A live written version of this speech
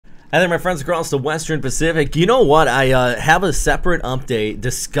Hi there, my friends across the Western Pacific. You know what? I have a separate update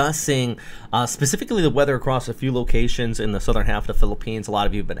discussing specifically the weather across a few locations in the southern half of the Philippines. A lot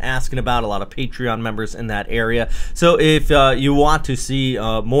of you have been asking about, a lot of Patreon members in that area. So if you want to see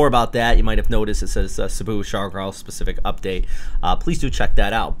more about that, you might have noticed it says Cebu, Siargao specific update. Please do check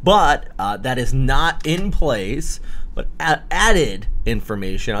that out. But that is not in place, but added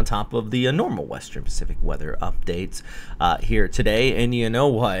information on top of the normal Western Pacific weather updates here today. And you know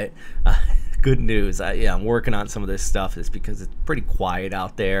what? Good news. Yeah, I'm working on some of this stuff. It's because it's pretty quiet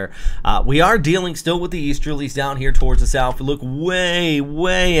out there. We are dealing still with the easterlies down here towards the south. If you look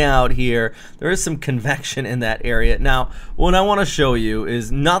way out here, there is some convection in that area. Now, what I want to show you is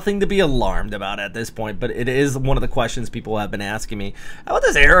nothing to be alarmed about at this point, but it is one of the questions people have been asking me about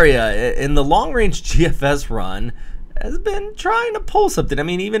this area. In the long-range GFS run, has been trying to pull something. I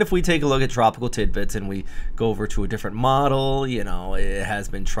mean, even if we take a look at tropical tidbits and we go over to a different model, you know, it has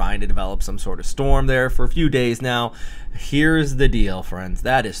been trying to develop some sort of storm there for a few days now. Here's the deal, friends.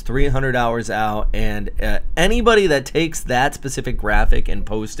 That is 300 hours out, and anybody that takes that specific graphic and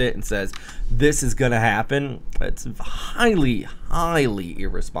posts it and says this is going to happen, it's highly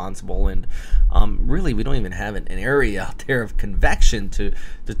irresponsible. And really, we don't even have an area out there of convection to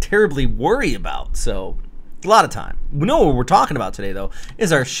terribly worry about. So a lot of time. We know what we're talking about today, though,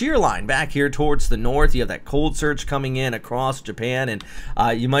 is our shear line back here towards the north. You have that cold surge coming in across Japan, and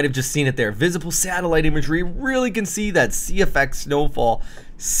you might have just seen it there. Visible satellite imagery. You really can see that CFX snowfall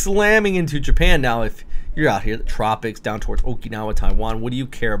slamming into Japan. Now, if you're out here, the tropics, down towards Okinawa, Taiwan, what do you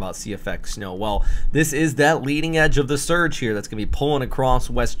care about CFX snow? Well, this is that leading edge of the surge here that's going to be pulling across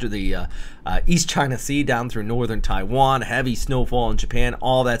the East China Sea down through northern Taiwan. Heavy snowfall in Japan.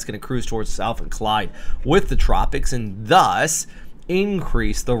 All that's going to cruise towards the south and collide with the tropics, and thus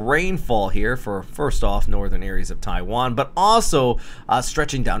increase the rainfall here for, first off, northern areas of Taiwan, but also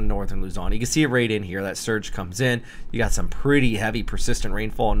stretching down to northern Luzon. You can see it right in here. That surge comes in. You got some pretty heavy persistent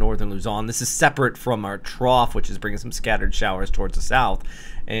rainfall in northern Luzon. This is separate from our trough, which is bringing some scattered showers towards the south.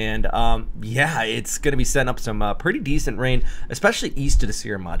 And yeah, it's going to be setting up some pretty decent rain, especially east of the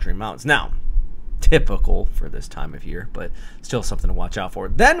Sierra Madre Mountains. Now, typical for this time of year, but still something to watch out for.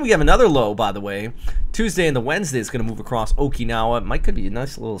 Then we have another low, by the way. Tuesday and the Wednesday is going to move across Okinawa. It might could be a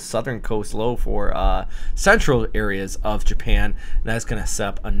nice little southern coast low for central areas of Japan. And that's going to set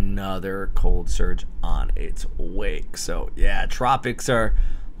up another cold surge on its wake. So yeah, tropics are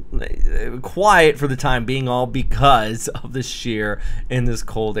quiet for the time being, all because of the shear in this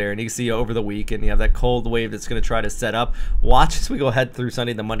cold air. And you can see over the weekend you have that cold wave that's going to try to set up. Watch as we go ahead through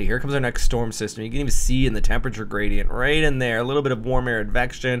Sunday to Monday. Here comes our next storm system. You can even see in the temperature gradient right in there, a little bit of warm air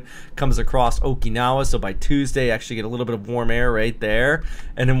advection comes across Okinawa. So by Tuesday, actually get a little bit of warm air right there,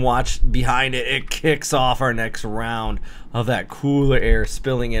 and then watch behind it, it kicks off our next round of that cooler air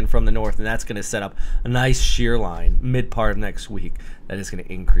spilling in from the north, and that's going to set up a nice shear line mid part of next week that is going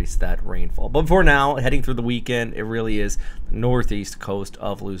to increase that rainfall. But for now, heading through the weekend, it really is the northeast coast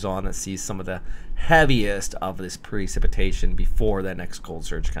of Luzon that sees some of the heaviest of this precipitation before that next cold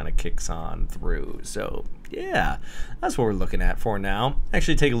surge kind of kicks on through. So yeah, that's what we're looking at for now.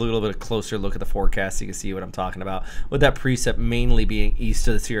 Actually, take a little bit closer look at the forecast so you can see what I'm talking about, with that precip mainly being east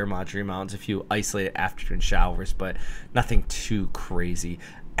of the Sierra Madre Mountains. A few isolated afternoon showers, but nothing too crazy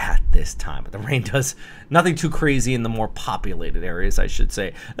at this time. But the rain does nothing too crazy in the more populated areas, I should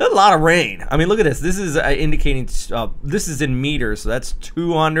say. There's a lot of rain. I mean, look at this. This is indicating this is in meters, so that's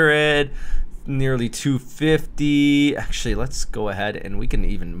 200, nearly 250. Actually, let's go ahead and we can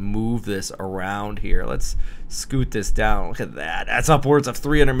even move this around here. Let's scoot this down. Look at that. That's upwards of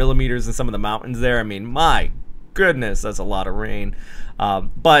 300 millimeters in some of the mountains there. I mean, my goodness, that's a lot of rain.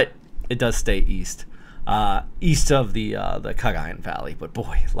 But it does stay east of the Cagayan Valley. But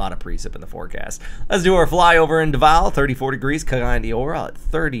boy, a lot of precip in the forecast. Let's do our flyover in Davao, 34 degrees. Cagayan de Oro at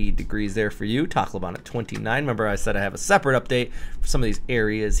 30 degrees there for you. Tacloban at 29. Remember I said I have a separate update for some of these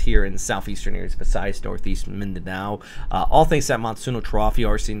areas here in the southeastern areas besides northeast Mindanao. All thanks to that monsoonal trough, you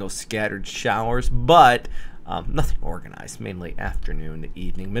are seeing those scattered showers, but nothing organized, mainly afternoon to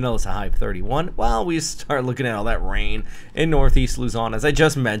evening. Manila's a high of 31. Well, we start looking at all that rain in northeast Luzon. As I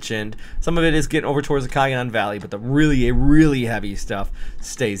just mentioned, some of it is getting over towards the Cagayan Valley, but the really heavy stuff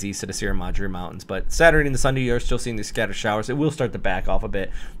stays east of the Sierra Madre Mountains. But Saturday and the Sunday, you're still seeing these scattered showers. It will start to back off a bit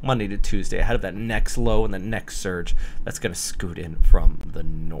Monday to Tuesday, ahead of that next low and the next surge that's going to scoot in from the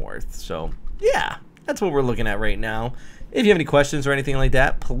north. So yeah, that's what we're looking at right now. If you have any questions or anything like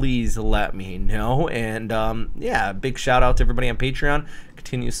that, please let me know. And yeah, big shout out to everybody on Patreon.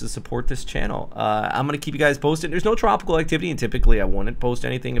 Continues to support this channel. I'm going to keep you guys posted. There's no tropical activity, and typically I wouldn't post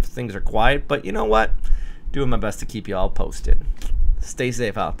anything if things are quiet. But you know what? Doing my best to keep you all posted. Stay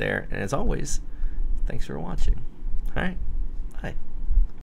safe out there. And as always, thanks for watching. All right.